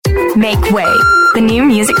Make way. The new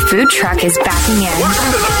music food truck is backing in.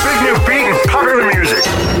 Welcome to the big new beat and popular music.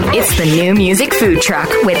 It's the new music food truck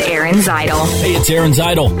with Aaron Zytle. Hey, it's Aaron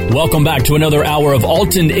Zytle. Welcome back to another hour of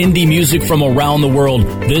alt and indie music from around the world.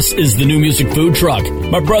 This is the new music food truck.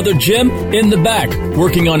 My brother Jim in the back,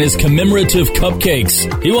 working on his commemorative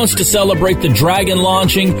cupcakes. He wants to celebrate the Dragon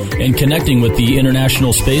launching and connecting with the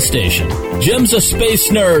International Space Station. Jim's a space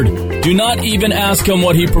nerd. Do not even ask him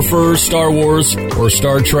what he prefers, Star Wars or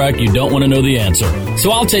Star Trek. You don't want to know the answer. So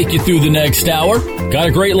I'll take you through the next hour. Got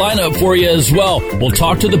a great lineup for you as well. We'll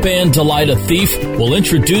talk to the band Delight a Thief. We'll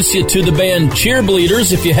introduce you to the band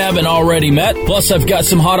Cheerbleederz if you haven't already met. Plus, I've got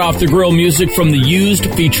some hot off the grill music from The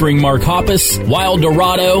Used featuring Mark Hoppus,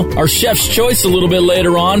 Wilderado, our Chef's Choice a little bit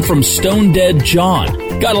later on from Stone Dead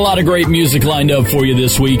John. Got a lot of great music lined up for you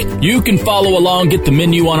this week. You can follow along, get the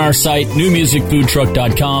menu on our site,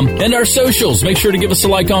 newmusicfoodtruck.com, and our socials. Make sure to give us a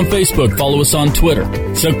like on Facebook, follow us on Twitter.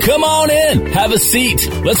 So come on in, have a seat.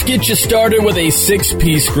 Let's get you started with a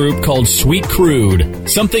 6-piece group called Sweet Crude.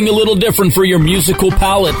 Something a little different for your musical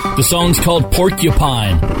palate. The song's called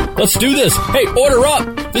Porcupine. Let's do this. Hey, order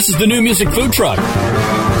up. This is the new music food truck.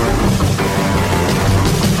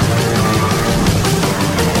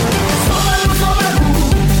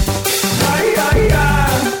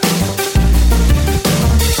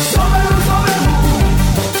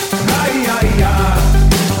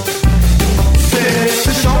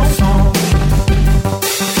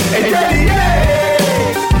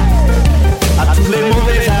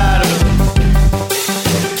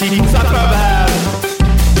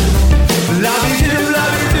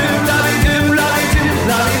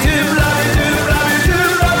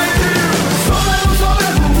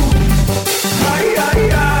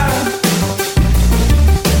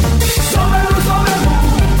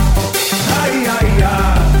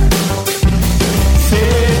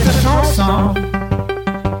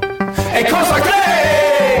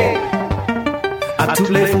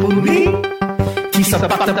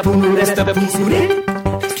 Partent pour nous rester pour sourire,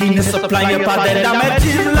 qui ne se plaignent pas de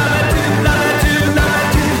l'amertume, l'amertume, l'amertume,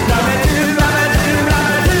 l'amertume, l'amertume, l'amertume,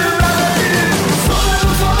 l'amertume, l'amertume.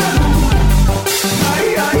 Sauvez-nous, sauvez-nous,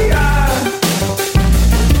 aïe, aïe, aïe.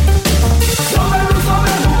 Sauvez-nous,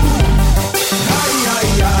 sauvez-nous, aïe,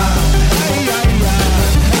 aïe, aïe, aïe, aïe, aïe,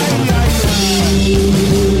 aïe,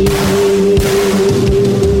 aïe.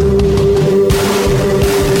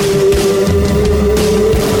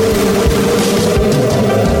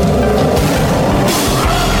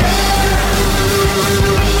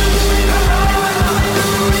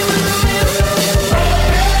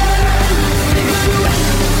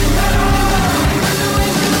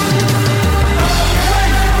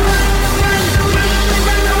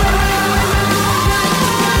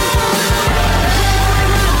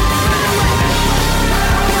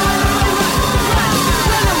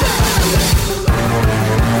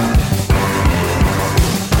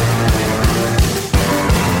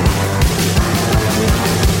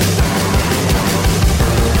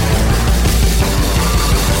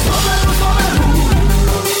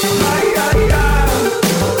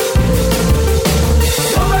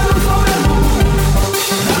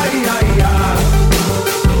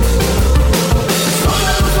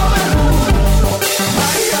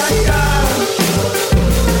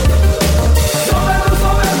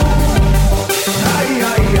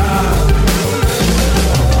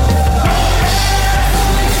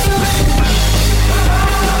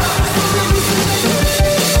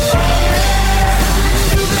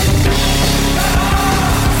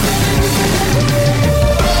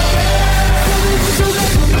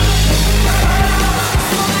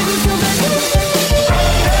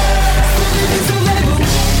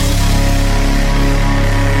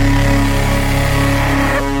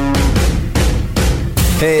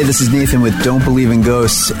 Hey, this is Nathan with Don't Believe in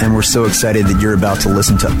Ghosts, and we're so excited that you're about to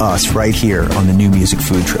listen to us right here on the New Music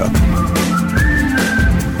Food Truck.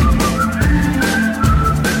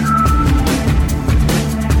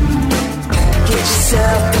 Get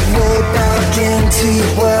yourself way back into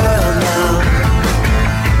your world now.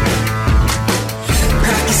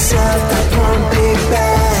 Pack yourself that one big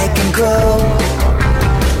bag and go.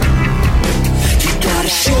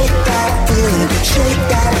 Shake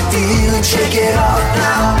that feeling, shake it off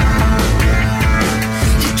now.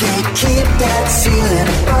 You can't keep that ceiling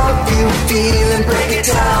above you feeling, break it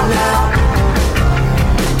down now.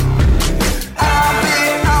 I'll be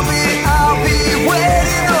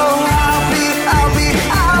waiting, oh, I'll be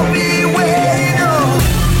waiting, oh.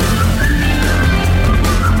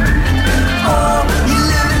 Oh, you're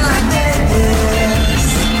living like this.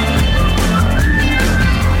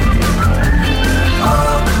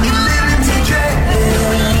 Oh, you're living to dress.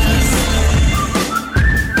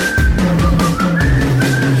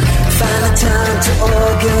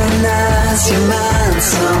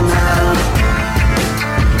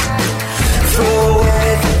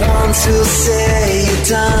 who'll say you're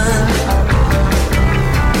done.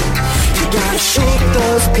 You gotta shake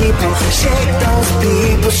those people,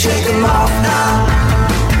 shake them off now.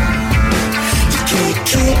 You can't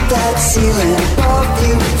keep that ceiling above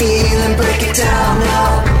you feeling, break it down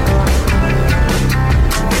now.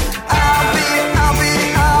 I'll be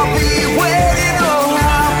waiting, oh,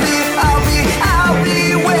 I'll be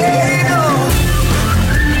waiting, oh.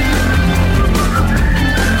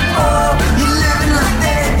 Oh, you're living like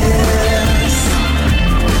this.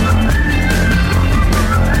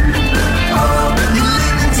 Oh, you're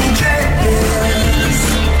living dangerous.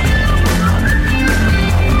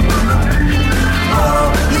 Oh,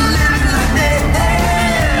 you're living like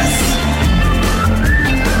this.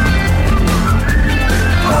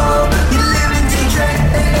 Oh, you're living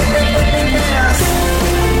dangerous.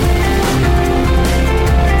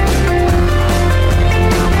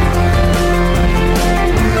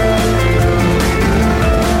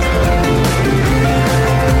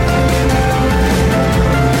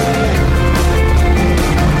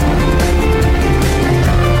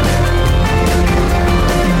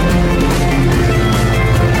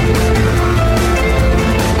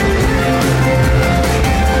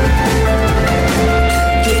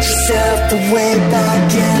 Get yourself the way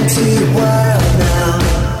back into your world now.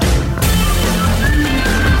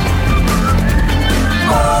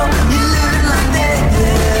 Oh, you're living like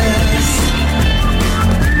this.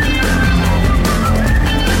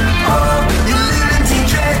 Oh, you're living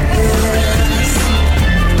dangerous.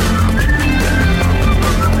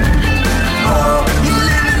 Oh, you're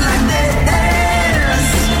living like this.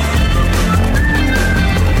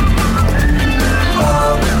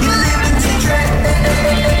 Oh, you're living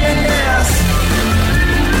dangerous.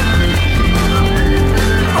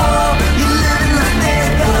 Oh, you're living like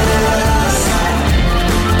this.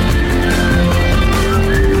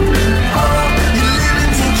 Oh, you're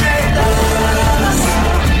living dangerous.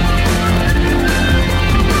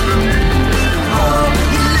 Oh,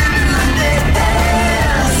 you're living like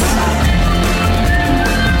this.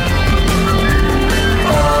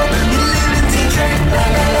 Oh, you're living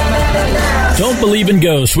dangerous. Don't Believe in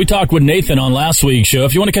Ghosts. We talked with Nathan on last week's show.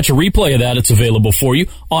 If you want to catch a replay of that, it's available for you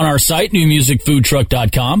on our site,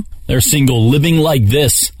 newmusicfoodtruck.com. Their single, Living Like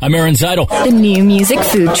This. I'm Aaron Zytle. The new music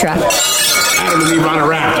food truck. Adam and Eve on a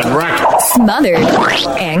raft and wreck. Smothered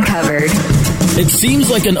and covered. It seems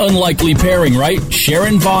like an unlikely pairing, right?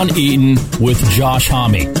 Sharon Von Etten with Josh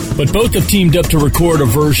Homme. But both have teamed up to record a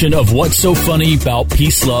version of What's So Funny About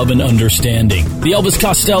Peace, Love, and Understanding, the Elvis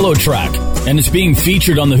Costello track. And it's being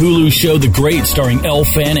featured on the Hulu show The Great, starring Elle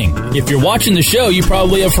Fanning. If you're watching the show, you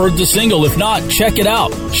probably have heard the single. If not, check it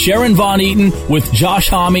out. Sharon Von Etten with Josh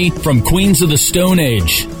Homme from Queens of the Stone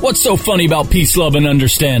Age. What's so funny about peace, love, and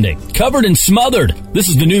understanding? Covered and smothered. This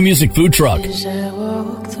is the new music food truck. As I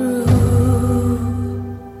walk through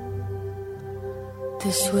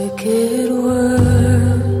this wicked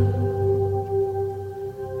world,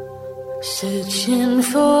 searching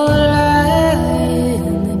for light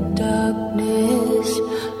in the darkness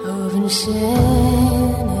of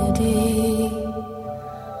insanity,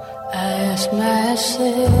 I ask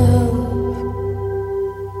myself,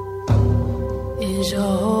 is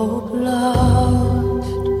hope lost?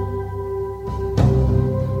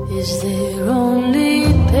 Is there only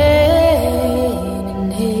pain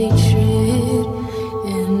and hatred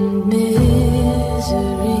and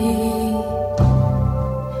misery?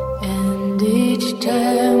 And each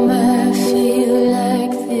time I feel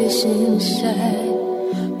like this inside,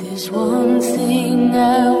 there's one thing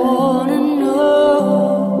I wanna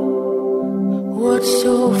know. What's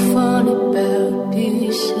so fun about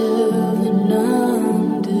peace, love, and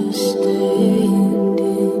understanding?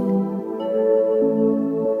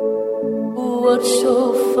 What's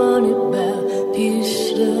so fun about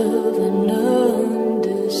peace, love, and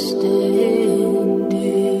understanding?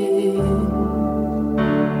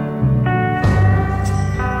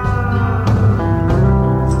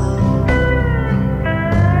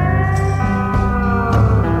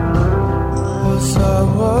 As I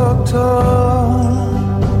walked on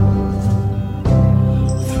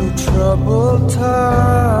through troubled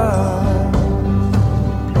times,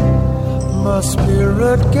 my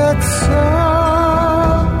spirit gets so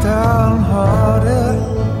downhearted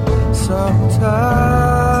sometimes.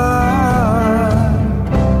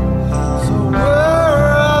 So where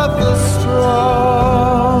are the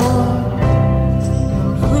strong?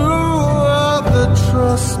 And who are the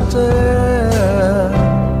trusted?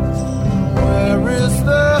 Where is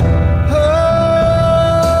the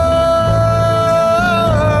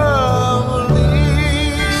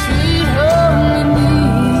harmony? Sweet harmony,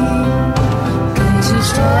 'cause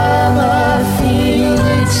each time I feel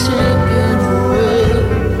it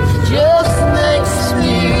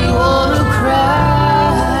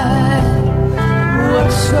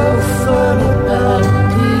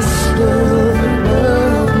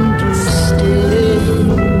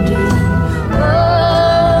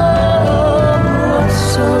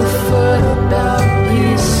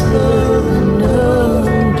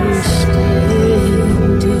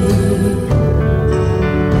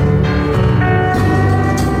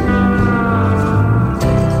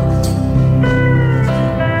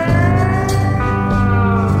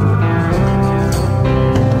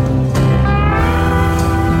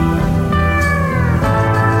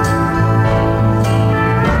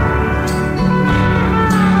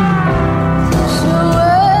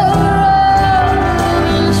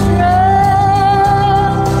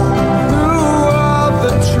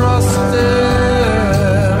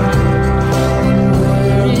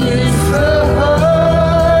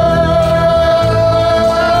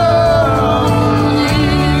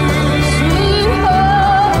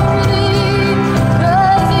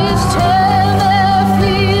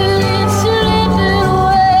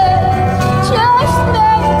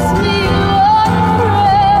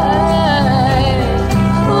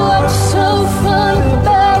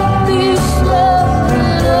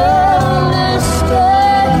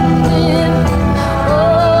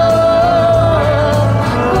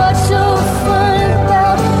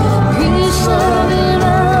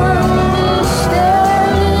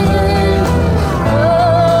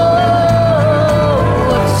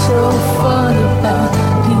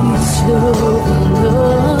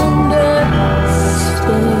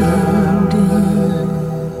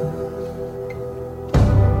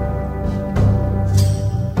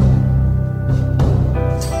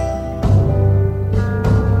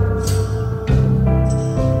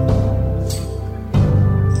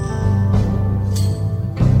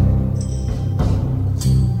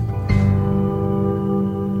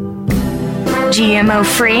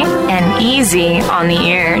GMO-free, and easy on the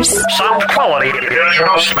ears. Sound quality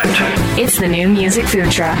adjustment. It's the new music food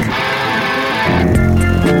truck.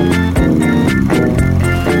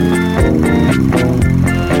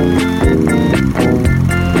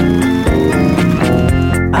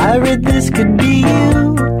 I read this could be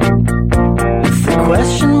you, with the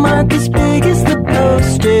question mark as big as the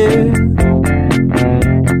poster.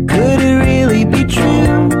 Could it really be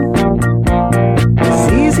true?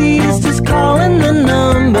 As easy as just calling the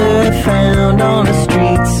number I found on a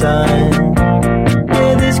street sign.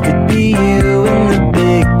 Yeah, this could be you in the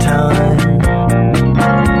big time.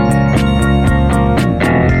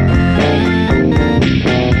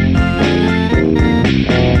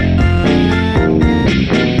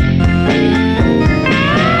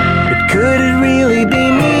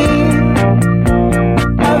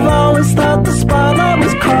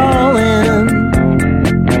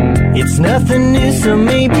 It's nothing new, so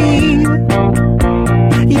maybe,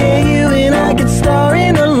 yeah, you and I could star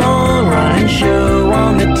in a long-running show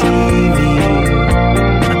on the TV,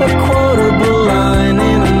 a quotable line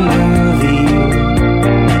in a movie.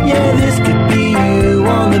 Yeah, this could be you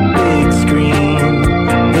on the big screen,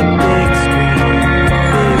 the big screen,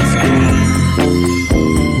 big screen.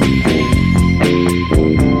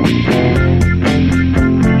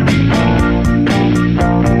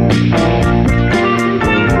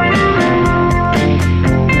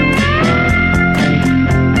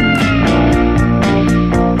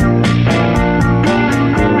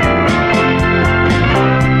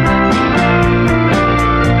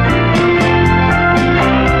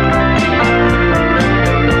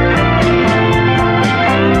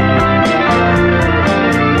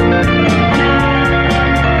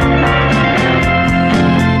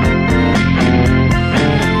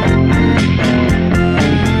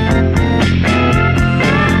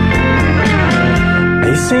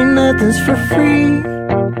 Nothing's for free.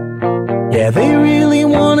 Yeah, they really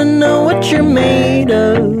want to know what you're made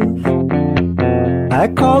of. I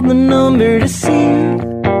called the number to see.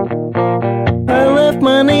 I left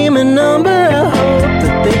my name and number. I hope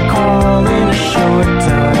that they call in a short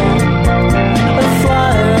time. A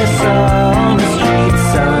flyer I saw on the street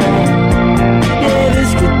sign. Yeah,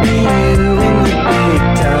 this could be you in the big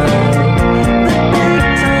time. The big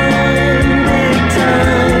time, big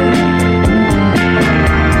time.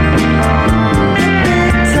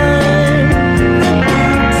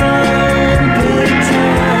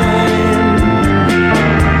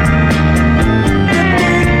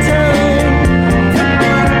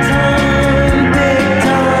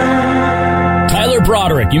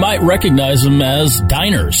 You might recognize him as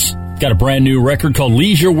Diners. Got a brand new record called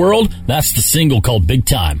Leisure World. That's the single called Big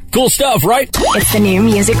Time. Cool stuff, right? It's the new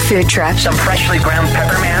music food truck. Some freshly ground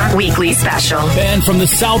peppermint. Weekly special. And from the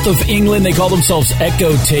south of England, they call themselves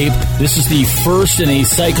Echotape. This is the first in a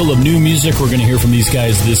cycle of new music we're going to hear from these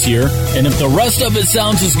guys this year. And if the rest of it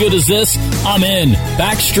sounds as good as this, I'm in.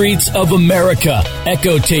 Backstreets of America.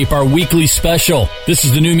 Echotape, our weekly special. This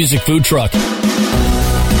is the new music food truck.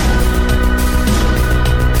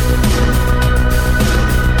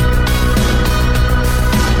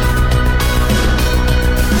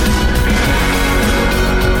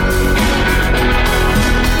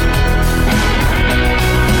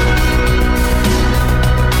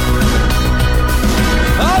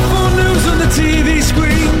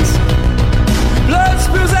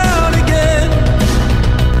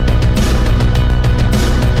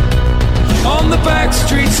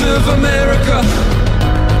 Of America,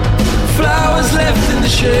 flowers left in the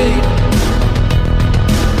shade.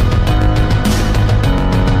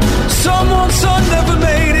 Someone's son never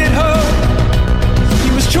made it home. He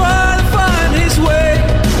was trying to find his way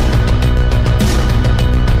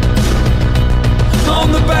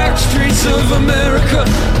on the back streets of America.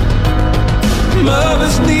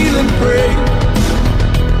 Mothers kneel and pray.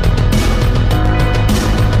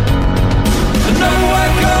 Another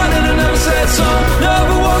white card and another sad song.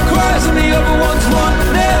 Number one cries and the other one's one.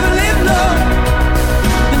 Never live long,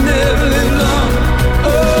 and never live long.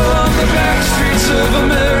 Oh, on the back streets of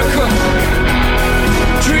America,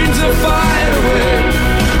 dreams are fired away.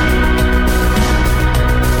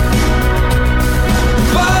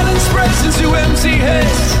 Violence spreads into empty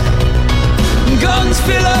heads, guns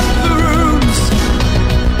fill up the rooms.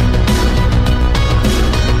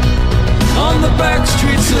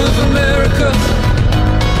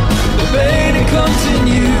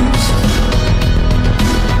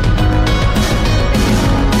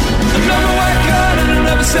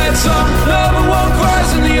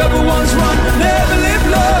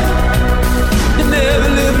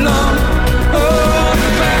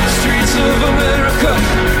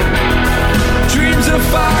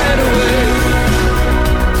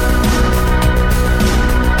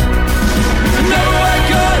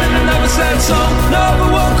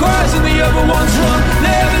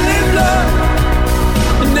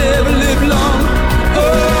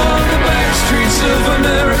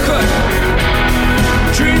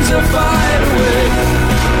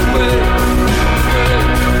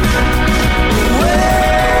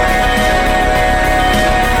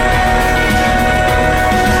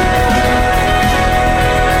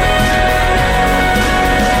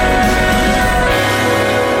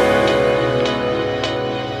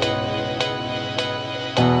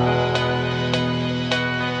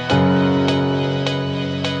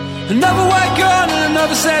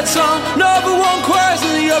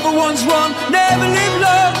 other one's wrong. Never live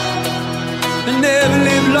long and never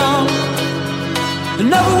live long.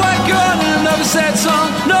 Another white girl and another sad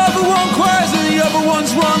song. Another one cries and the other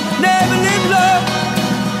one's wrong. Never live long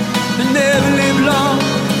and never live long.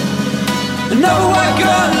 Another white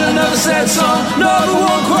girl and another sad song. Another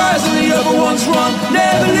one cries and the other one's wrong.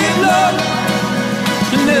 Never live long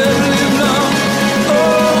and never live long.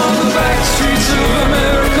 Oh, on the back streets of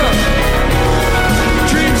America,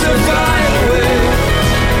 dreams are flying away.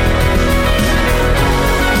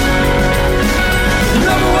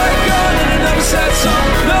 Another white girl and another sad song.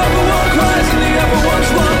 Another one cries and the other one's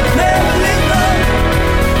wrong. Never live long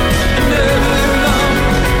and never live long.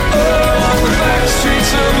 Oh, on the back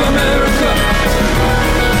streets of America,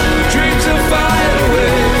 dreams are flying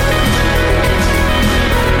away.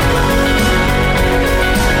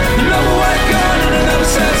 Another white girl and another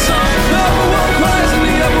sad song. Another one cries and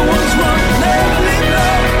the other one's wrong. Never live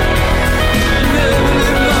long and never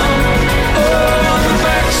live long. Oh, on the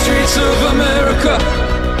back streets of America,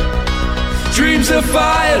 dreams are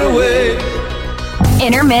fired away.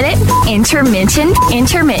 Intermittent, intermittent,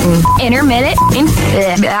 intermittent, intermittent,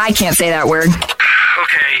 I can't say that word.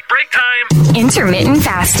 Okay, break time. Intermittent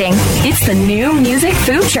fasting. It's the new music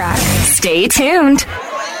food truck. Stay tuned.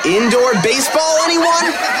 Indoor baseball,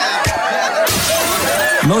 anyone?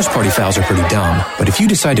 Most party fouls are pretty dumb, but if you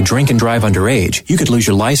decide to drink and drive underage, you could lose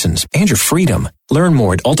your license and your freedom. Learn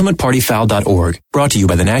more at ultimatepartyfoul.org. Brought to you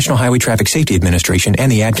by the National Highway Traffic Safety Administration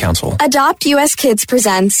and the Ad Council. Adopt US Kids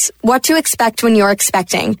presents What to Expect When You're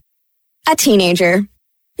Expecting. A teenager.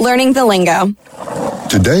 Learning the lingo.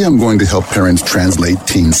 Today I'm going to help parents translate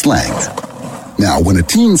teen slang. Now, when a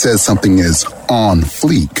teen says something is on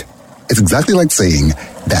fleek, it's exactly like saying,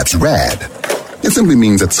 that's rad. It simply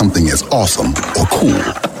means that something is awesome or cool.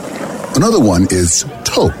 Another one is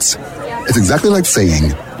totes. It's exactly like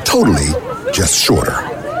saying totally, just shorter.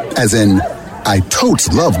 As in, I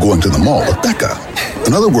totes love going to the mall with Becca.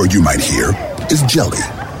 Another word you might hear is jelly.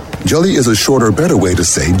 Jelly is a shorter, better way to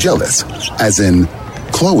say jealous. As in,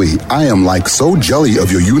 Chloe, I am like so jelly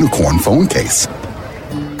of your unicorn phone case.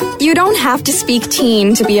 You don't have to speak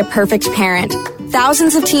teen to be a perfect parent.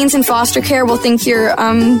 Thousands of teens in foster care will think you're,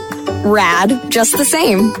 rad just the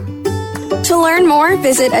same. To learn more,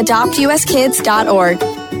 visit adoptuskids.org.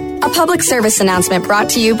 A public service announcement brought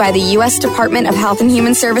to you by the U.S. Department of Health and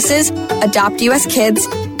Human Services, Adopt U.S. Kids,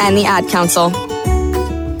 and the Ad Council.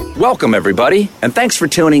 Welcome, everybody, and thanks for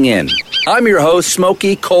tuning in. I'm your host,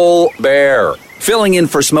 Smokey Cole Bear, filling in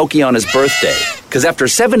for Smokey on his birthday, because after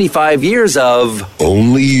 75 years of...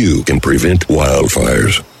 Only you can prevent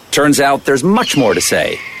wildfires. Turns out there's much more to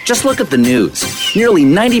say. Just look at the news. Nearly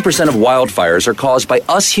 90% of wildfires are caused by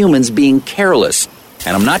us humans being careless.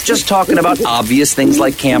 And I'm not just talking about obvious things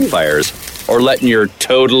like campfires or letting your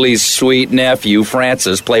totally sweet nephew,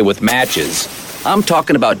 Francis, play with matches. I'm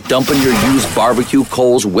talking about dumping your used barbecue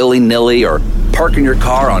coals willy-nilly or parking your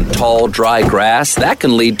car on tall, dry grass. That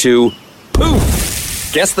can lead to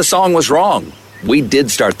poof. Guess the song was wrong. We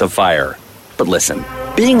did start the fire. But listen,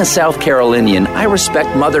 being a South Carolinian, I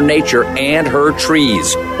respect Mother Nature and her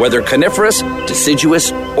trees, whether coniferous,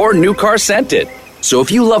 deciduous, or new car scented. So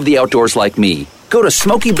if you love the outdoors like me, go to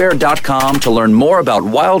SmokeyBear.com to learn more about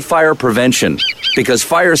wildfire prevention, because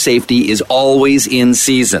fire safety is always in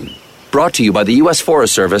season. Brought to you by the U.S.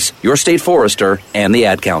 Forest Service, your state forester, and the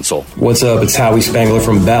Ad Council. What's up? It's Howie Spangler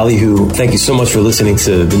from Ballyhoo. Thank you so much for listening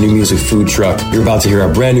to the new music food truck. You're about to hear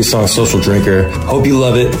our brand new song, Social Drinker. Hope you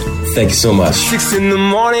love it. Thank you so much. 6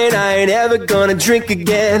 a.m, I ain't ever gonna drink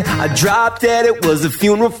again. I dropped dead, it was a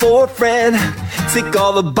funeral for a friend. Take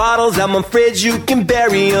all the bottles out my fridge, you can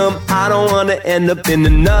bury them. I don't wanna end up in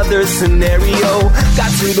another scenario.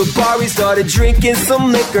 Got to the bar, we started drinking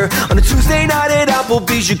some liquor. On a Tuesday night at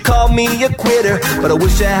Applebee's, you called me a quitter. But I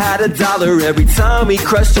wish I had $1 every time we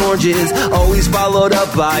crushed oranges. Always followed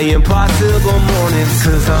up by impossible mornings.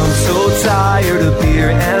 Cause I'm so tired of beer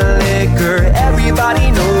and liquor.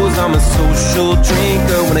 Everybody knows I'm a social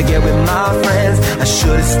drinker. When I get with my friends, I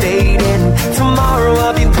should've stayed in. Tomorrow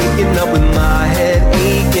I'll be waking up with my head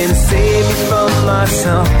aching. Save me from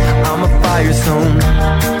myself, I'm a firestone.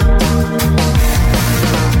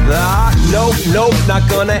 Nope, not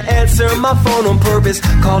gonna answer my phone on purpose.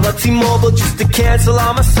 Call up T-Mobile just to cancel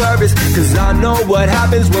all my service. Cause I know what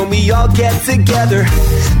happens when we all get together.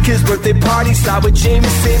 Kids' birthday parties start with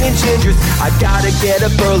Jameson and gingers. I gotta get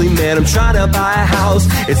up early, man, I'm trying to buy a house.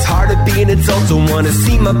 It's hard to be an adult, don't wanna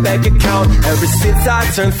see my bank account. Ever since I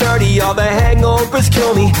turned 30, all the hangovers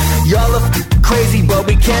kill me. Y'all are crazy, but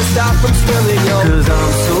we can't stop from spilling, yo. Cause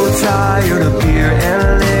I'm so tired of beer and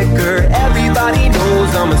liquor. Everybody knows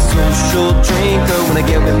I'm a social drinker. When I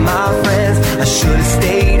get with my friends, I should've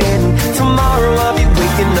stayed in. Tomorrow I'll be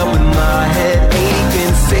waking up with my head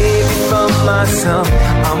aching. Save me from myself,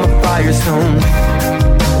 I'm a firestone.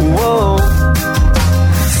 Whoa.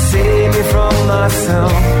 Save me from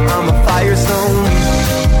myself, I'm a firestone.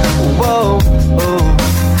 Whoa, oh.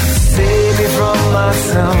 Save me from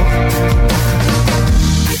myself.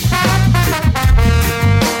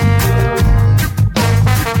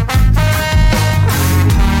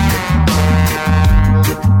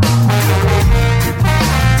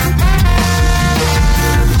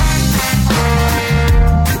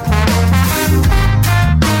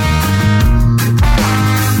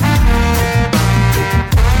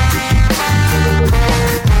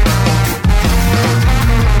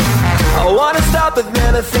 But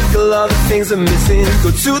then I think a lot of things are missing.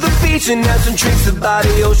 Go to the beach and have some drinks by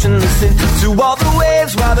the ocean. Listen to all the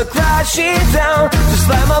waves while they're crashing down. Just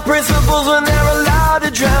like my principles when they're allowed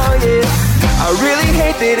to drown, yeah. I really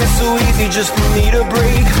hate that it's so easy just for me to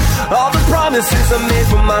break all the promises I made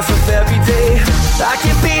for myself every day. I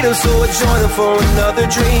can't beat them, so I join them for another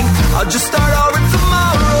drink. I'll just start over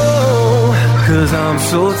tomorrow. Cause I'm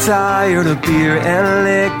so tired of beer and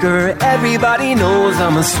liquor. Everybody knows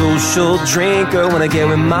I'm a social drinker. When I get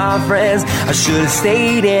with my friends, I should've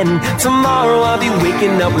stayed in. Tomorrow I'll be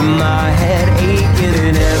waking up with my head aching.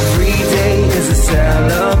 And every day is a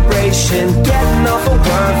celebration. Getting off of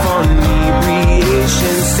work for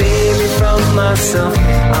inebriation. Save me from myself,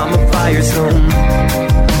 I'm a firestone.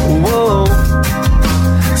 Whoa.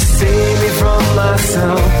 Save me from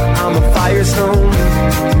myself, I'm a firestone.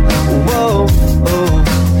 Whoa,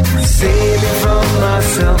 oh. Save me from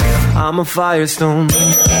myself, I'm a firestone.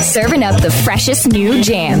 Serving up the freshest new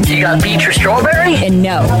jams. You got peach or strawberry? And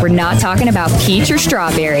no, we're not talking about peach or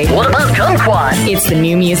strawberry. What about kumquat? It's the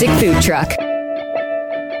new music food truck.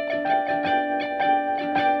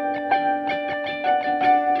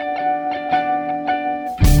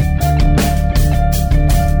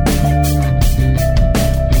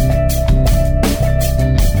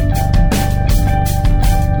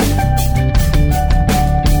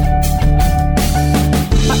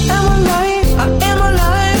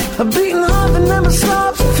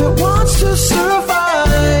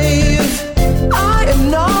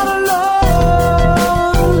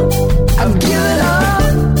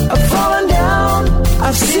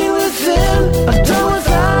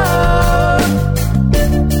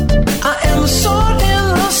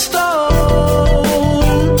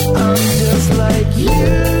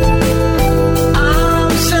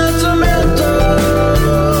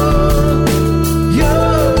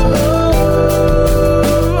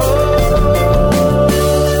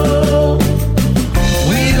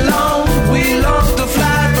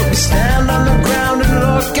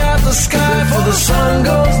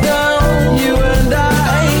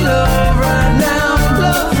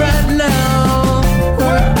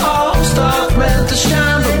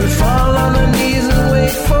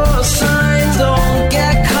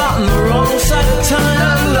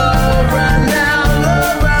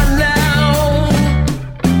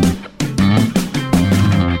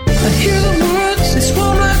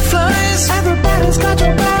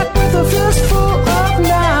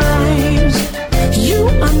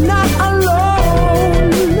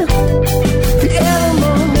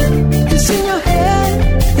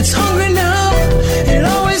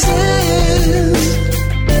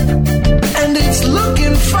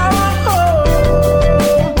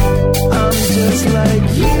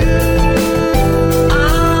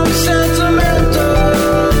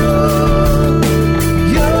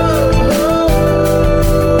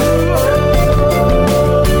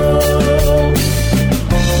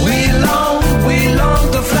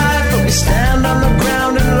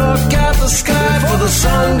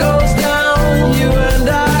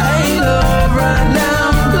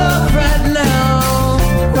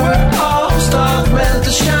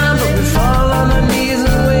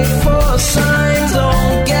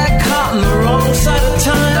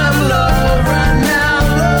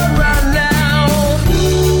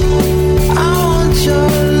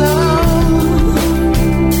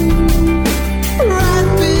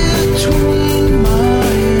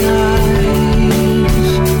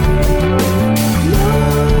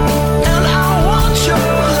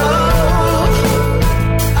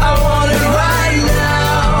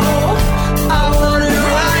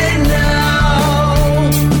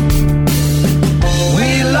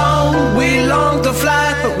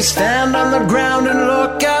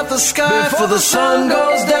 sky before the sun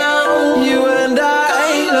goes down. You and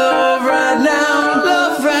I love right now,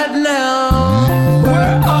 love right now.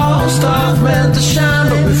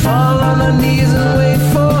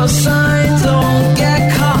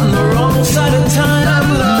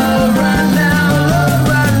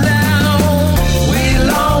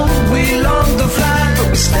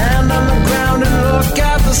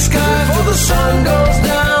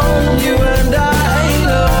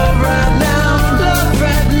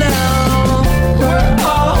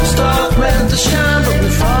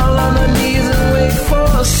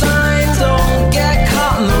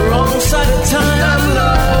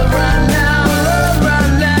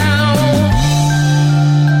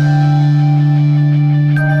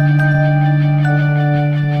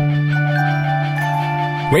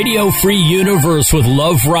 Radio Free Universe with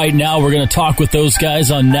Love Right Now. We're going to talk with those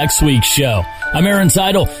guys on next week's show. I'm Aaron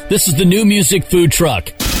Zytle. This is the New Music Food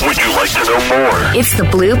Truck. Would you like to know more? It's the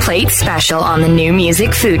Blue Plate Special on the New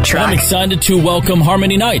Music Food Truck. I'm excited to welcome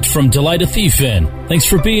Harmony Knight from Delight a Thief in. Thanks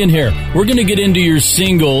for being here. We're going to get into your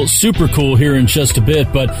single, Super Cool, here in just a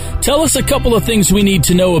bit, but tell us a couple of things we need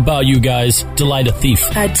to know about you guys, Delight a Thief.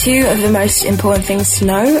 Two of the most important things to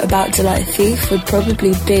know about Delight a Thief would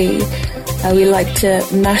probably be we like to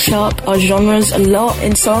mash up our genres a lot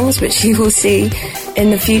in songs, which you will see in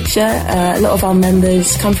the future. A lot of our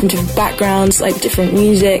members come from different backgrounds, like different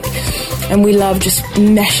music, and we love just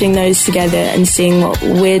meshing those together and seeing what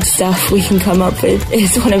weird stuff we can come up with.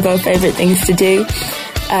 It's one of our favourite things to do.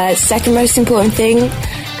 Second most important thing,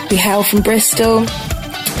 we hail from Bristol,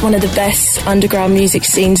 one of the best underground music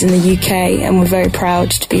scenes in the UK, and we're very proud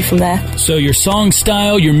to be from there. So your song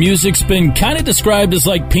style, your music's been kind of described as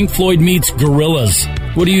like Pink Floyd meets Gorillaz.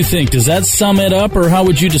 What do you think? Does that sum it up, or how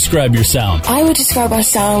would you describe your sound? I would describe our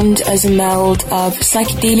sound as a meld of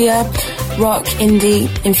psychedelia, rock, indie,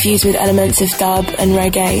 infused with elements of dub and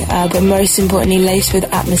reggae, but most importantly laced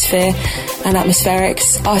with atmosphere and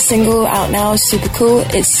atmospherics. Our single out now is Super Cool.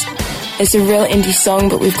 It's a real indie song,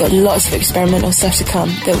 but we've got lots of experimental stuff to come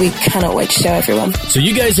that we cannot wait to show everyone. So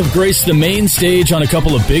you guys have graced the main stage on a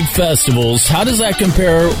couple of big festivals. How does that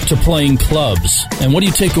compare to playing clubs? And what do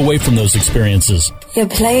you take away from those experiences? Yeah,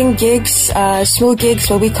 playing gigs, small gigs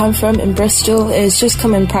where we come from in Bristol is just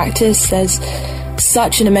common practice. There's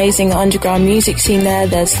such an amazing underground music scene there.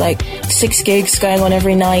 There's like 6 gigs going on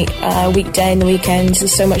every night, weekday and the weekends.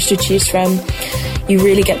 There's so much to choose from. You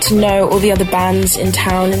really get to know all the other bands in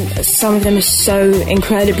town, and some of them are so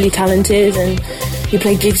incredibly talented, and you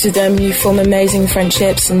play gigs with them, you form amazing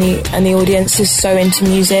friendships, and the audience is so into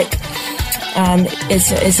music.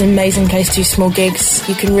 It's an amazing place to do small gigs.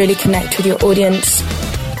 You can really connect with your audience.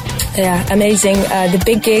 Yeah, amazing. The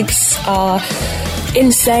big gigs are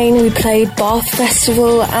insane. We played Bath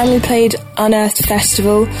Festival and we played Unearthed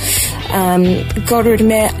Festival. Gotta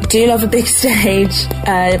admit, I do love a big stage.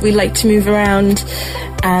 We like to move around,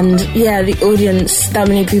 and yeah, the audience, that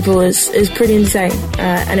many people, is pretty insane.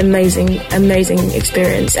 An amazing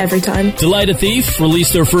experience every time. Delight a Thief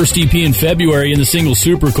released their first EP in February, and the single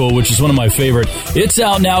Super Cool, which is one of my favorite. It's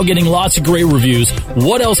out now, getting lots of great reviews.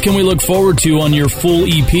 What else can we look forward to on your full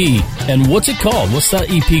EP? And what's it called? What's that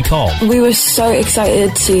EP called? We were so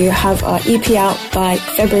excited to have our EP out by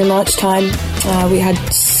February, March time. We had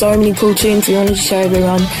so many cool tunes we wanted to show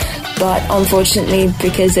everyone, but unfortunately,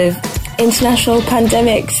 because of international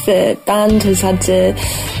pandemics, the band has had to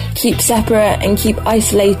keep separate and keep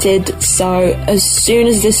isolated. So as soon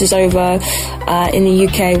as this is over in the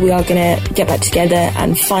UK, we are going to get back together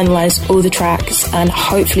and finalise all the tracks and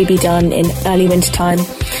hopefully be done in early winter time,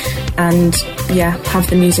 and yeah, have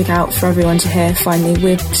the music out for everyone to hear finally.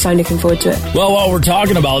 We're so looking forward to it. Well, while we're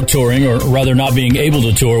talking about touring, or rather not being able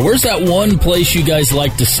to tour, where's that one place you guys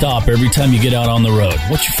like to stop every time you get out on the road?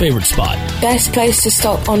 What's your favourite spot? Best place to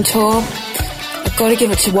stop on tour? I've got to give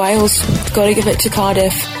it to Wales. I've got to give it to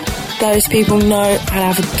Cardiff. Those people know how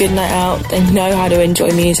to have a good night out. They know how to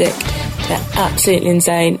enjoy music. They're absolutely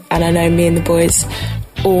insane, and I know me and the boys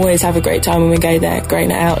always have a great time when we go there. Great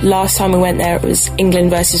night out. Last time we went there, it was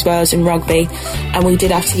England versus Wales in rugby, and we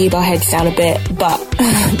did have to keep our heads down a bit, but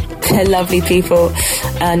they're lovely people,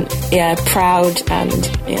 and yeah, proud, and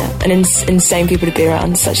yeah, and insane people to be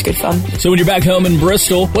around. Such good fun. So when you're back home in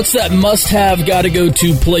Bristol, what's that must-have,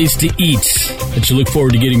 gotta-go-to place to eat that you look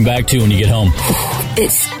forward to getting back to when you get home?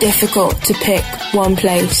 It's difficult to pick one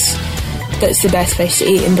place that's the best place to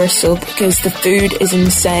eat in Bristol, because the food is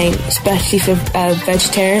insane, especially for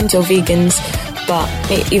vegetarians or vegans. But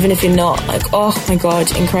even if you're not, like, oh my god,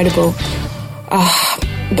 incredible.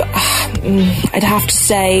 I'd have to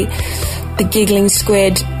say the Giggling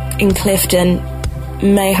Squid in Clifton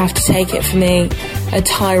may have to take it for me. A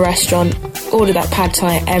Thai restaurant, order that pad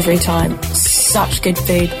Thai every time. Such good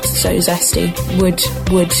food, so zesty.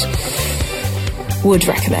 Would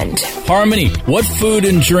recommend. Harmony, what food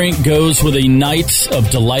and drink goes with a night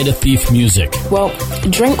of Delight a Thief music? Well,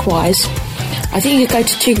 drink-wise, I think you could go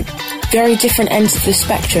to 2 very different ends of the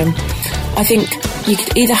spectrum. I think you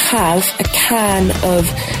could either have a can of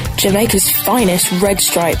Jamaica's finest Red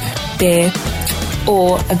Stripe beer,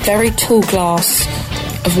 or a very tall glass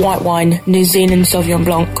of white wine, New Zealand Sauvignon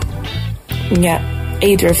Blanc. Yeah,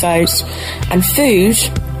 either of those. And food,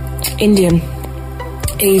 Indian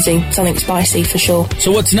easy, something spicy for sure.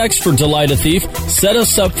 So what's next for Delight a Thief? Set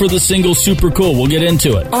us up for the single Super Cool. We'll get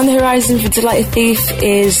into it. On the horizon for Delight a Thief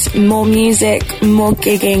is more music, more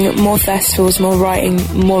gigging, more festivals, more writing,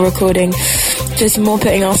 more recording, just more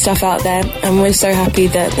putting our stuff out there. And we're so happy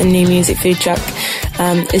that the new music food truck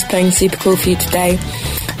is playing Super Cool for you today.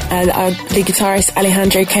 Our lead guitarist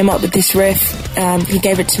Alejandro came up with this riff. He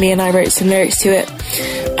gave it to me and I wrote some lyrics to it.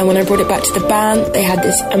 And when I brought it back to the band, they had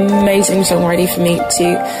this amazing song ready for me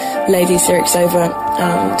to lay these lyrics over.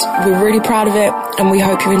 And we're really proud of it, and we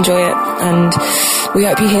hope you enjoy it, and we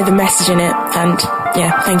hope you hear the message in it. And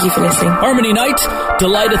yeah, thank you for listening. Harmony Night,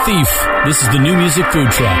 Delight a Thief. This is the new music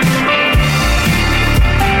food truck.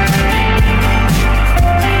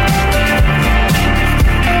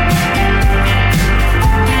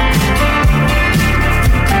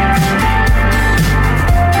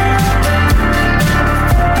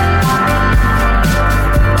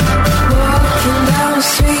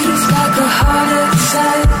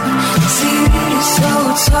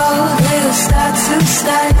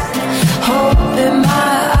 Hope in my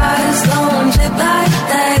eyes, don't drip like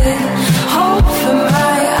that. Hope in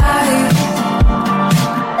my eyes.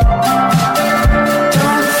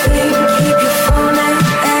 Don't think, keep your phone in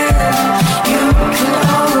air. You can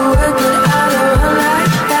overwork, but I don't run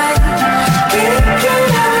like that. Get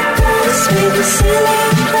out there, speak the silly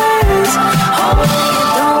prayers. Hope you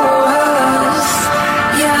don't rush.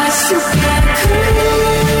 Yeah, super cool.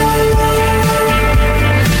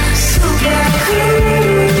 Super cool.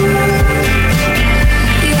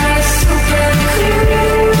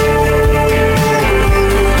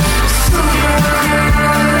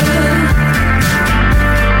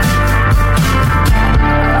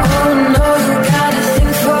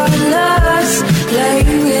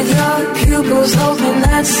 Hoping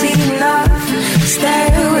that's enough.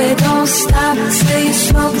 Stay away, don't stop until you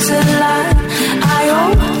smoke to light. I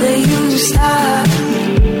hope that you stop.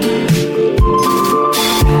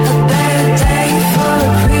 A bad day for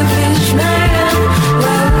a privileged man.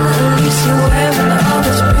 Well, at least you're wearing all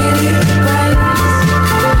this pretty bright.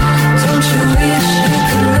 Don't you wish you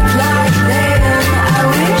could look like them? I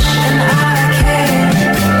wish and I can.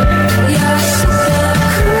 You're super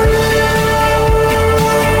cool.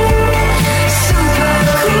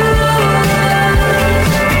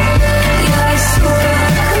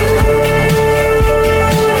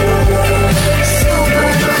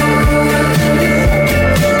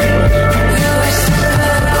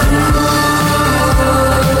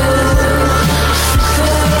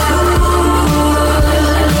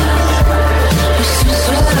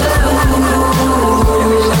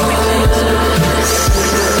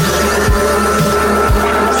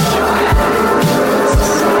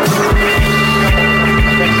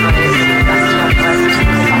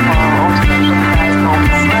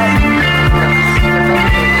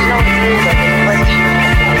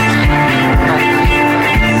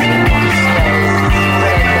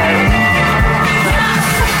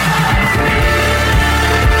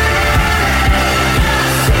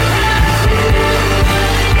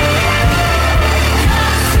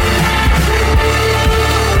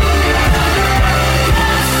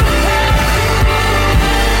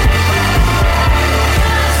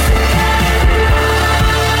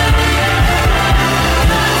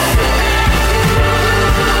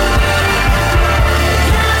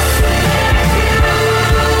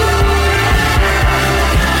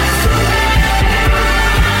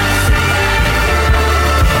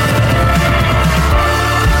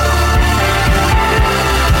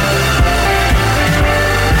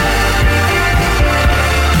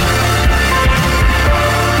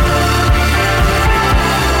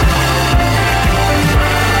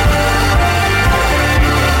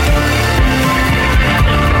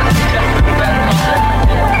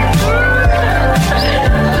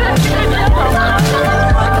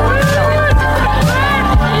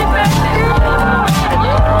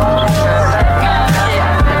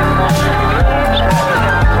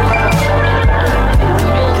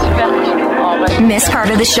 Miss part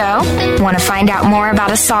of the show? Want to find out more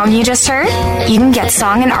about a song you just heard? You can get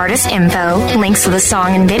song and artist info, links to the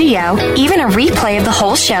song and video, even a replay of the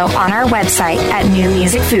whole show on our website at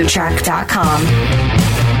newmusicfoodtruck.com.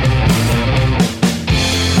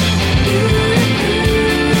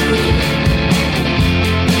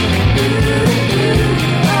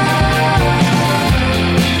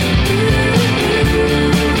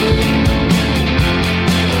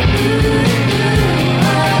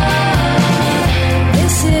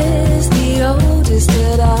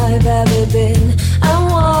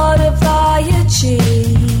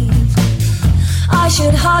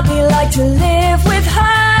 Should hardly like to live with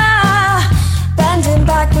her, bending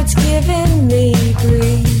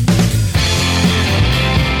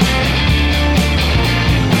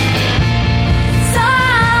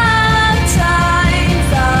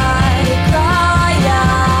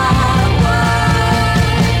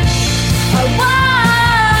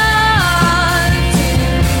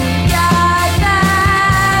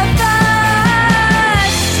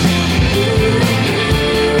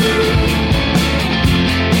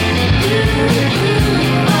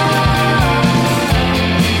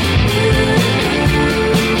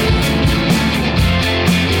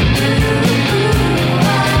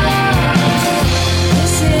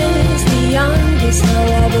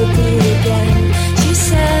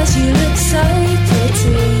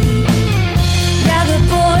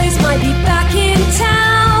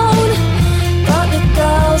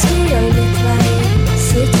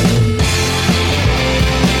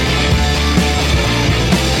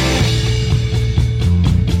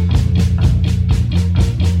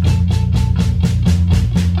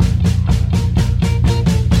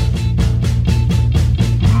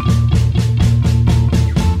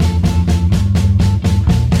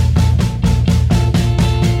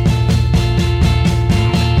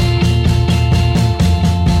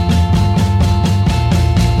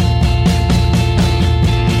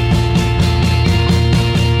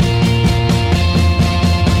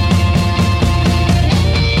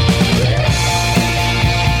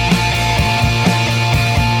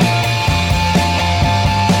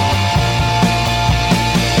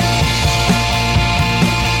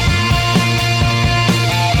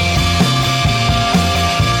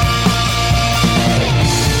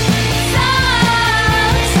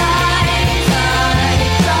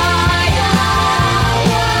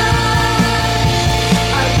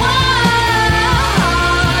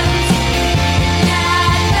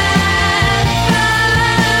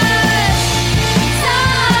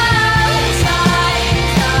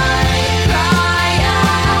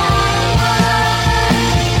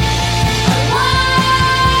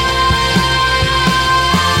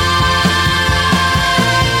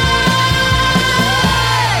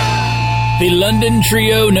London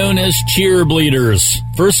trio known as Cheerbleederz.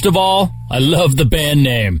 First of all, I love the band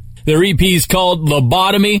name. Their EP's called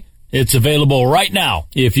Lobotomy. It's available right now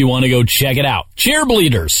if you want to go check it out.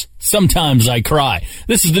 Cheerbleederz. Sometimes I cry.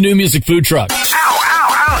 This is the new music food truck. Ow,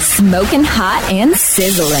 ow, ow. Smoking hot and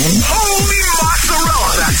sizzling. Holy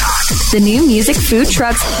mozzarella, that's hot. The new music food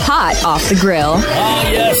truck's hot off the grill. Ah,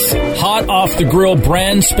 yes. Hot off the grill,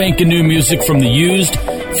 brand spanking new music from The Used,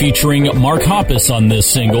 featuring Mark Hoppus on this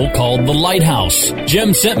single called The Lighthouse.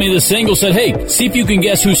 Jim sent me the single, said, hey, see if you can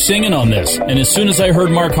guess who's singing on this. And as soon as I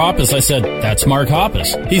heard Mark Hoppus, I said, that's Mark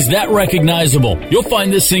Hoppus. He's that recognizable. You'll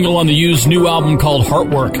find this single on The Used new album called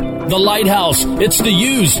Heartwork. The Lighthouse. It's The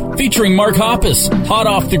Used, featuring Mark Hoppus. Hot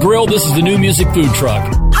off the grill, this is the new music food truck.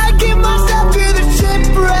 I give myself to the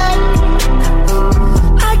shipwreck.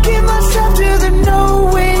 I give myself to the no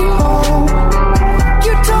way home.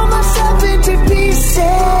 You tore myself into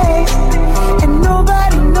pieces, and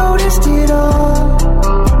nobody noticed it all.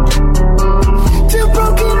 Too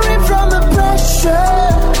broken rib from the pressure.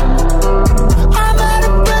 I'm out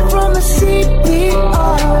of breath from the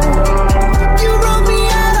CPR. You wrote me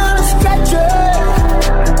out on a stretcher,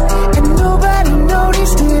 and nobody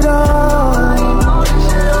noticed it all.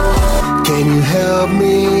 Can you help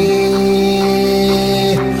me?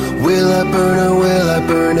 Will I burn or will I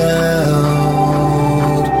burn out?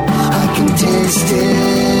 I can taste it.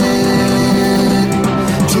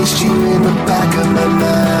 Taste you in the back of my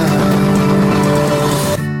mouth.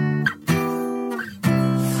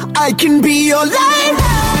 I can be your lighthouse.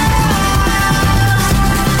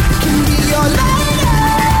 Can be your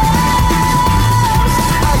lighthouse.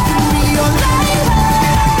 I can be your lighthouse.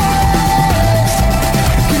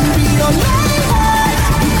 Can be your lighthouse.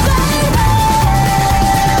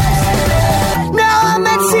 Now I'm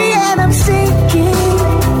at sea and I'm sinking.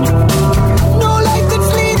 No light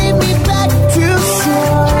that's leading me back to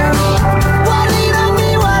shore. Why lean on me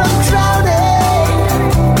while I'm drowning?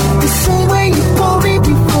 The same way you pulled me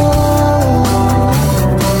before.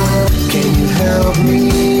 Can you help me?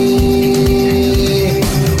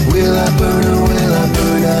 Will I burn or will I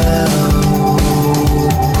burn out?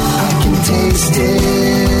 I can taste it.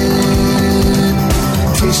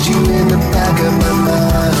 Taste you in the back of my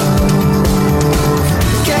mouth.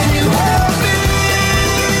 Can you help me?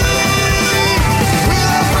 Will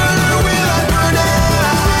I burn or will I burn out?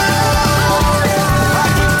 I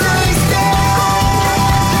can taste it.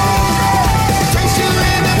 Taste you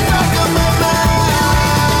in the back of my mouth.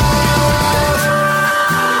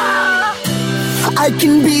 I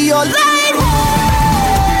can be your lighthouse.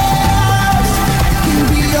 Can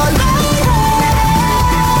be your lighthouse.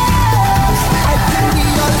 I can be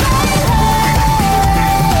your lighthouse.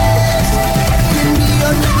 Can be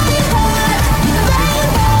your lighthouse.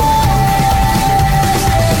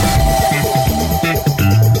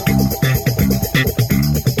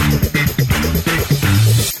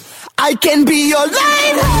 I can be your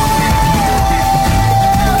lighthouse.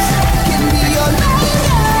 Can be your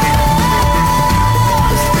lighthouse.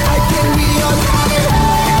 I can be your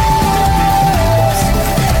lighthouse.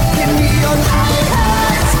 Can be your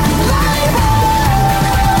lighthouse.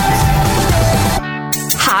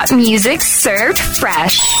 Hot music served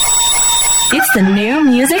fresh. It's the new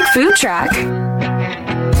music food truck.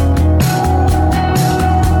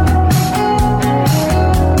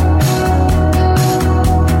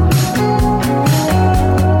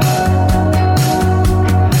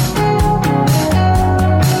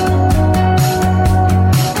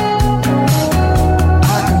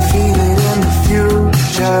 I can feel it in the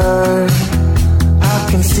future. I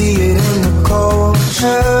can see it in the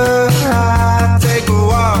culture. I take a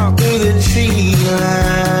walk through the tree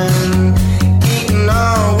line, eating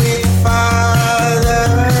on with Father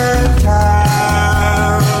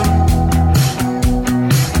Time.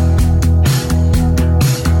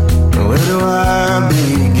 Where do I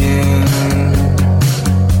begin?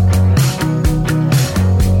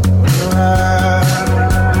 Where do I?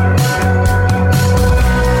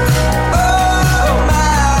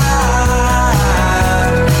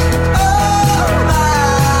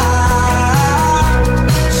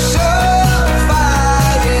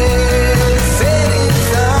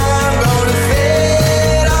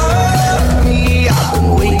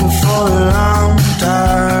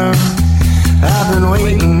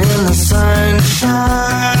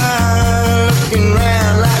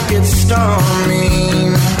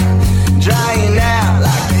 Drying out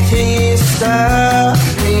like a histamine.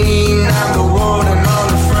 I'm the warden on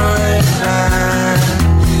the front line,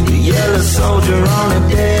 the yellow soldier on a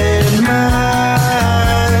dead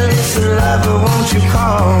mine. It's a lover, won't you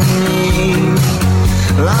call me?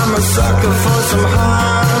 Well, I'm a sucker for some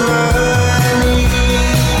harmony.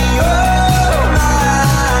 Oh,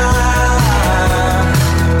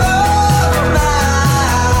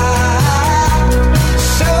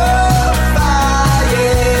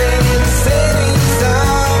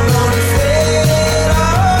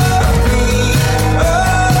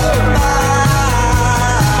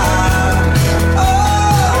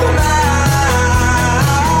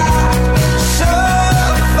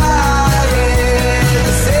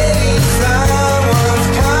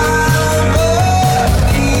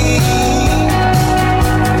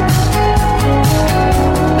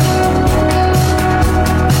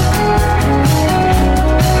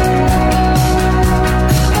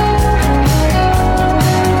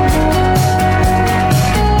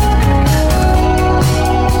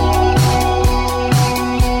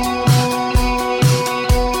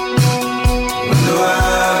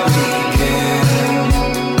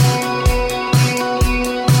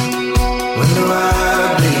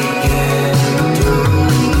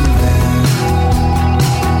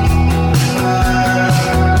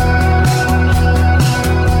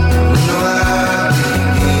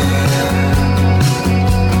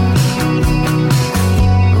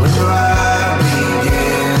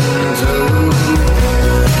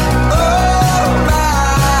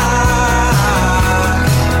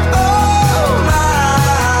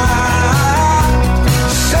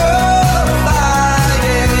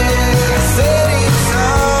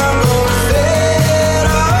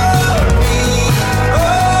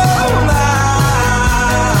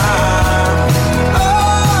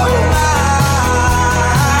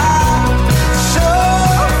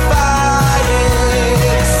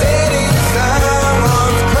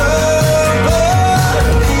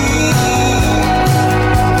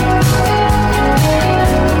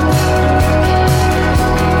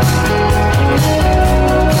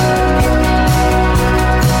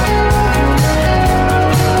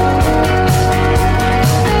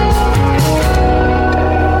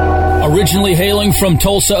 originally hailing from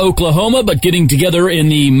Tulsa, Oklahoma, but getting together in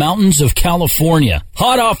the mountains of California.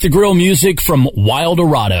 Hot off the grill music from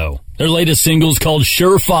Wilderado. Their latest single's called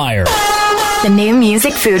Surefire. The new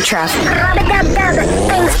music food truck.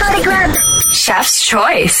 Chef's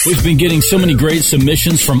Choice. We've been getting so many great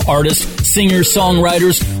submissions from artists, singers,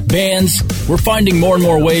 songwriters, bands. We're finding more and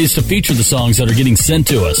more ways to feature the songs that are getting sent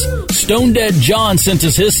to us. Stone Dead John sent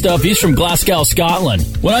us his stuff. He's from Glasgow, Scotland.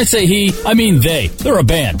 When I say he, I mean they. They're a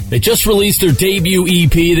band. They just released their debut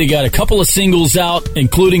EP. They got a couple of singles out,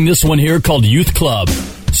 including this one here called Youth Club.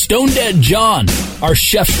 Stone Dead John, our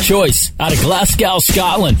chef's choice, out of Glasgow,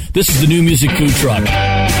 Scotland. This is the new music food truck.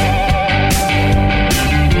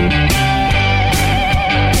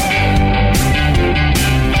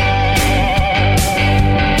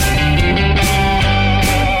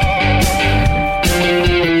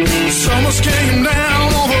 Summer's came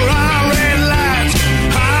down over our red lights.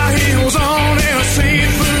 High heels on and a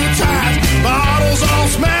seafood tight. Bottles all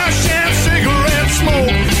smashed and cigarette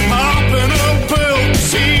smoke. Popping up pill,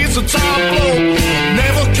 seeds of top blow.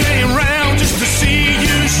 Never came round just to see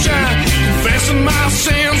you shine. Confessing my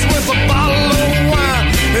sins with a bottle of wine.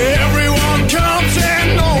 Everyone comes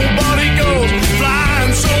and nobody goes.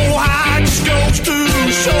 Flying so high just goes to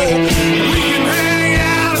show. We can hang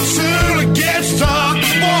out until it gets dark.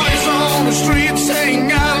 Boys on the streets ain't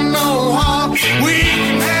got no heart. We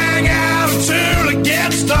can hang out until it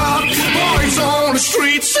gets dark. Boys on the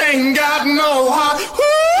streets ain't got no heart.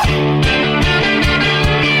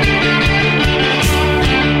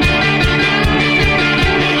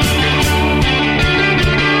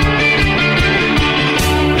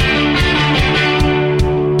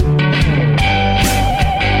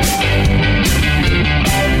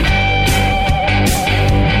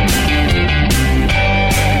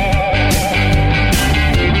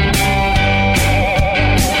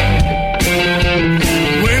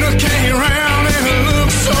 Winter came around and it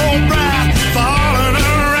looked so bright. Falling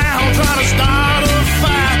around, trying to start a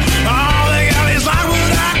fight. All they got is like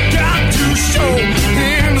what I got to show.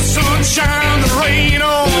 In the sunshine, the rain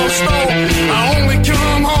or snow. I only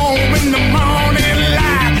come home in the morning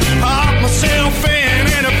light. Pop myself in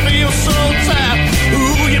and it feels so tight. Who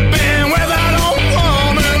you been with? I don't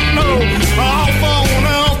wanna know. All for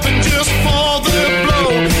nothing, just for the blow.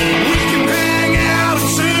 We can hang out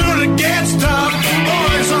until it gets dark.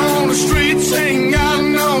 Boys on the streets ain't got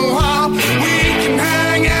no heart. We can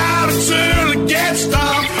hang out until it gets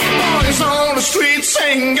dark. Boys on the streets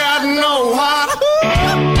ain't got no heart.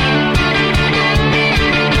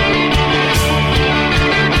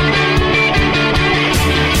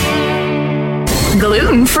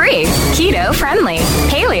 Gluten-free, keto-friendly,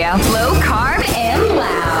 paleo, low-carb, and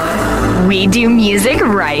loud. We do music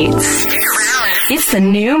right. It's the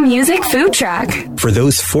new music food truck. For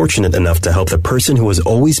those fortunate enough to help the person who has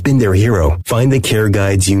always been their hero, find the care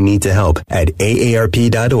guides you need to help at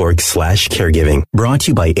aarp.org/caregiving. Brought to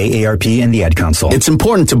you by AARP and the Ad Council. It's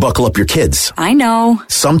important to buckle up your kids. I know.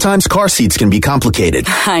 Sometimes car seats can be complicated.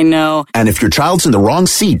 I know. And if your child's in the wrong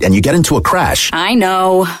seat and you get into a crash, I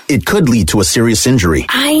know. It could lead to a serious injury.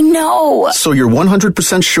 I know. So you're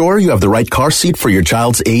 100% sure you have the right car seat for your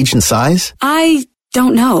child's age and size? I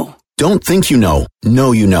don't know. Don't think you know.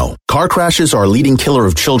 Know you know. Car crashes are a leading killer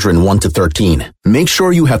of children 1 to 13. Make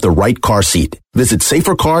sure you have the right car seat. Visit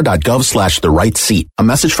safercar.gov/the-right-seat. A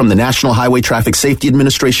message from the National Highway Traffic Safety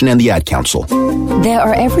Administration and the Ad Council. There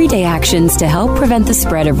are everyday actions to help prevent the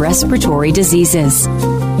spread of respiratory diseases.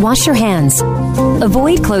 Wash your hands.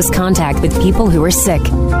 Avoid close contact with people who are sick.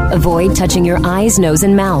 Avoid touching your eyes, nose,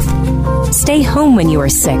 and mouth. Stay home when you are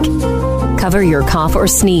sick. Cover your cough or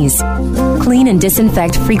sneeze. Clean and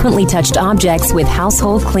disinfect frequently touched objects with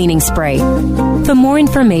household cleaning spray. For more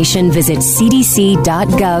information, visit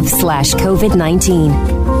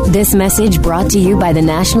cdc.gov/COVID-19. This message brought to you by the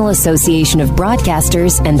National Association of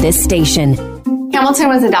Broadcasters and this station. Hamilton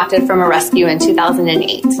was adopted from a rescue in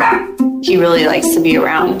 2008. He really likes to be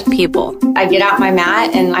around people. I get out my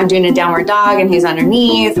mat and I'm doing a downward dog and he's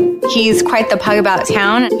underneath. He's quite the pug about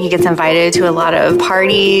town. He gets invited to a lot of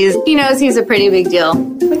parties. He knows he's a pretty big deal.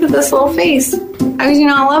 Look at this little face. How could you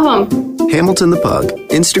not love him? Hamilton the Pug,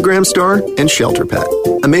 Instagram star, and shelter pet.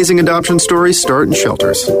 Amazing adoption stories start in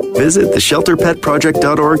shelters. Visit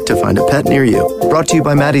theshelterpetproject.org to find a pet near you. Brought to you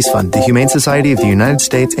by Maddie's Fund, the Humane Society of the United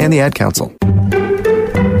States, and the Ad Council.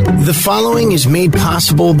 The following is made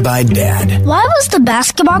possible by Dad. Why was the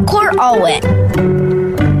basketball court all wet?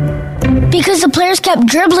 Because the players kept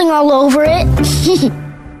dribbling all over it.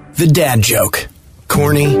 The dad joke.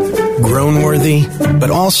 Corny, grown-worthy,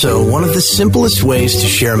 but also one of the simplest ways to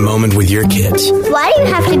share a moment with your kids. Why do you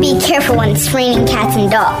have to be careful when it's raining cats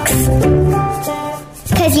and dogs?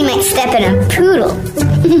 Because you might step in a poodle.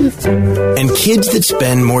 And kids that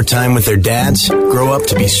spend more time with their dads grow up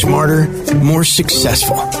to be smarter, more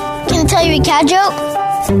successful. Can I tell you a cat joke?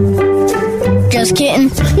 Just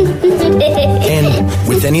kidding. And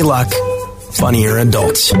with any luck, funnier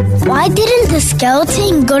adults. Why didn't the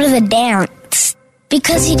skeleton go to the dance?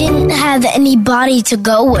 Because he didn't have anybody to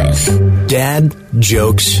go with. Dad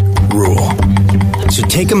jokes rule. So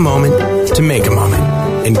take a moment to make a moment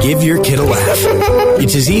and give your kid a laugh.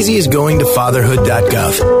 It's as easy as going to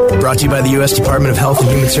fatherhood.gov. Brought to you by the U.S. Department of Health and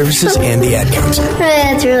Human Services and the Ad Council.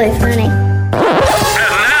 That's really funny.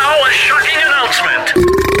 Now, a shocking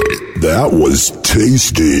announcement. That was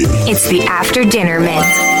tasty. It's the After Dinner Mint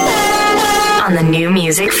on the New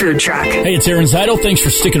Music Food Truck. Hey, it's Aaron Zytle. Thanks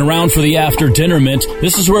for sticking around for the After Dinner Mint.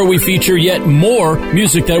 This is where we feature yet more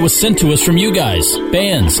music that was sent to us from you guys.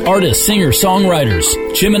 Bands, artists, singers, songwriters.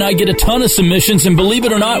 Jim and I get a ton of submissions, and believe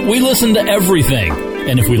it or not, we listen to everything.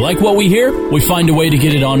 And if we like what we hear, we find a way to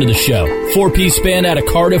get it onto the show. 4-piece band out of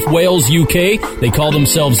Cardiff, Wales, UK. They call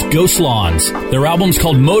themselves Ghostlawns. Their album's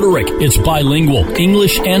called Motoric. It's bilingual,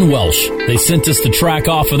 English and Welsh. They sent us the track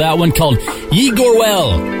off of that one called Ye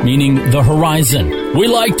Gorwell, meaning the horizon. We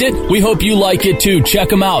liked it. We hope you like it too. Check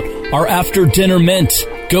them out. Our After Dinner Mint,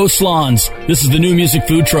 Ghostlawns. This is the New Music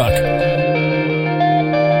Food Truck.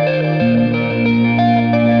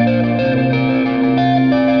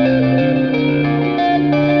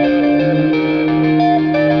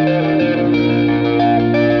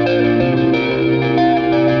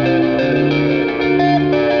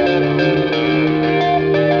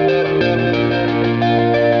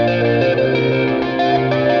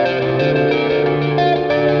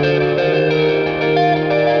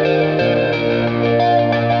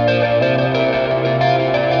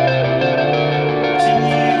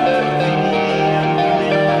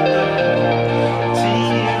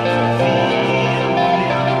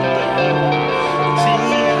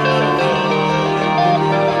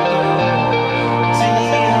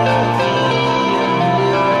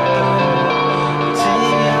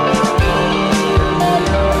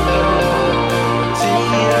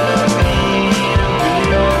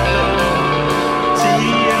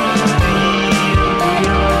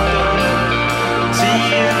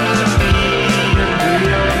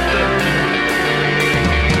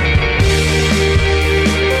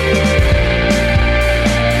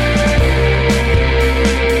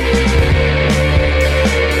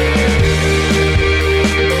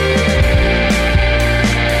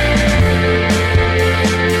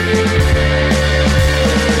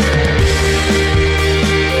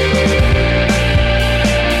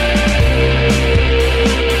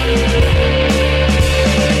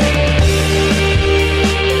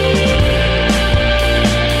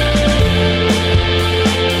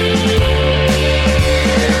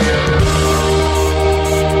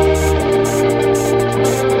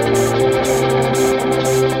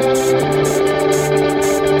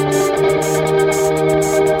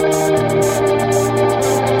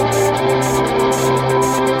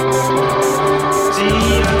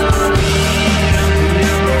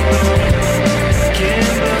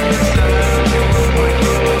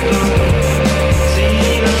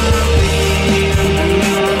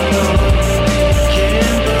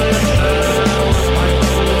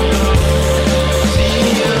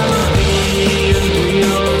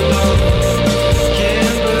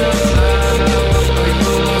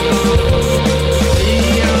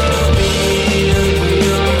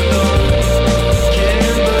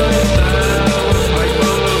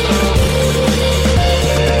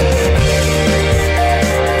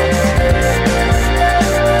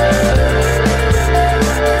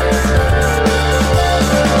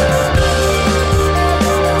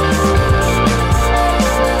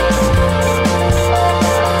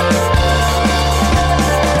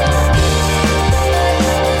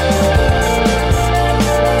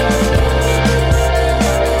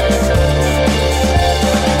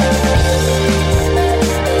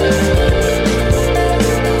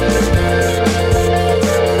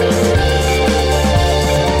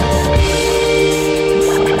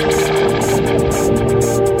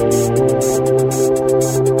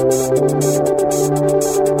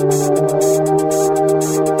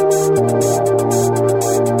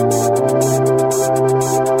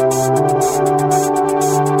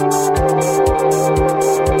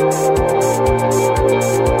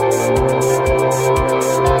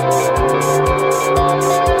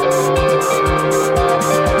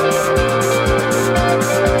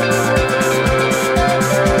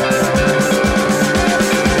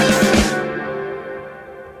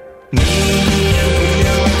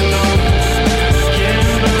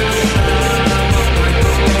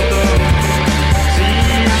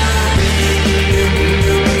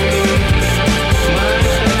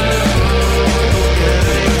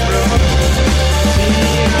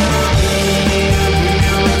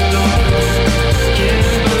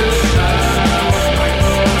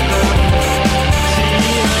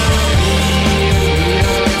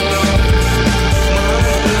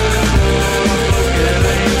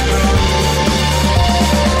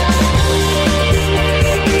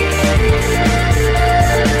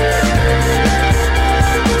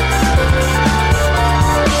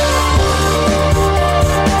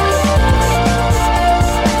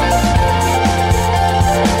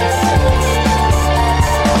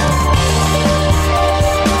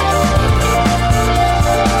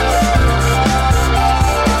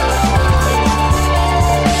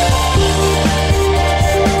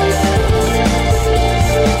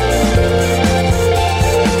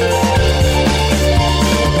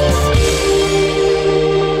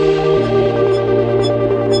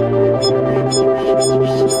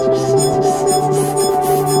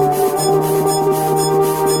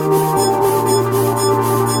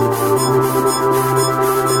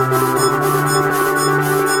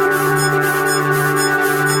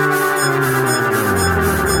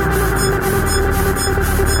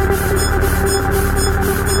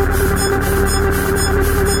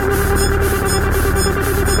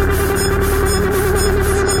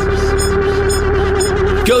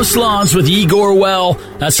 Ghostlawns with Igor Well.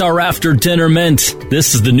 That's our after dinner mint.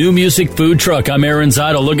 This is the New Music Food Truck. I'm Aaron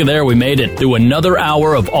Zytle. Look at there, we made it through another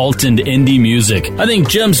hour of alt and indie music. I think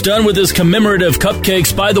Jim's done with his commemorative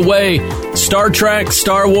cupcakes. By the way, Star Trek,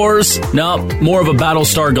 Star Wars? No, more of a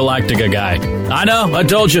Battlestar Galactica guy. I know, I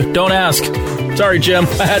told you, don't ask. Sorry, Jim,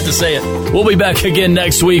 I had to say it. We'll be back again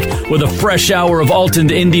next week with a fresh hour of alt and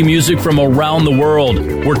indie music from around the world.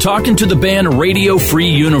 We're talking to the band Radio Free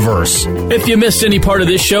Universe. If you missed any part of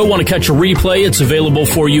this show, want to catch a replay, it's available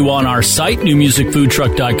for you on our site,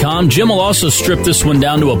 newmusicfoodtruck.com. Jim will also strip this one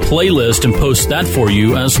down to a playlist and post that for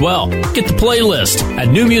you as well. Get the playlist at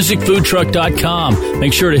newmusicfoodtruck.com.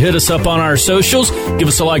 Make sure to hit us up on our socials. Give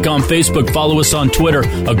us a like on Facebook. Follow us on Twitter.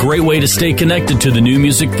 A great way to stay connected to the New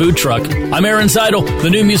Music Food Truck. I'm Aaron Zytle. The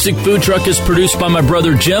New Music Food Truck is produced by my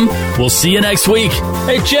brother Jim. We'll see you next week.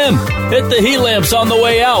 Hey, Jim, hit the heat lamps on the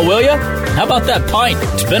way out, will ya? How about that pint?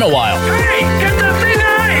 It's been a while. Hey, get that thing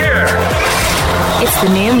out of here! It's the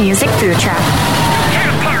New Music Food Truck.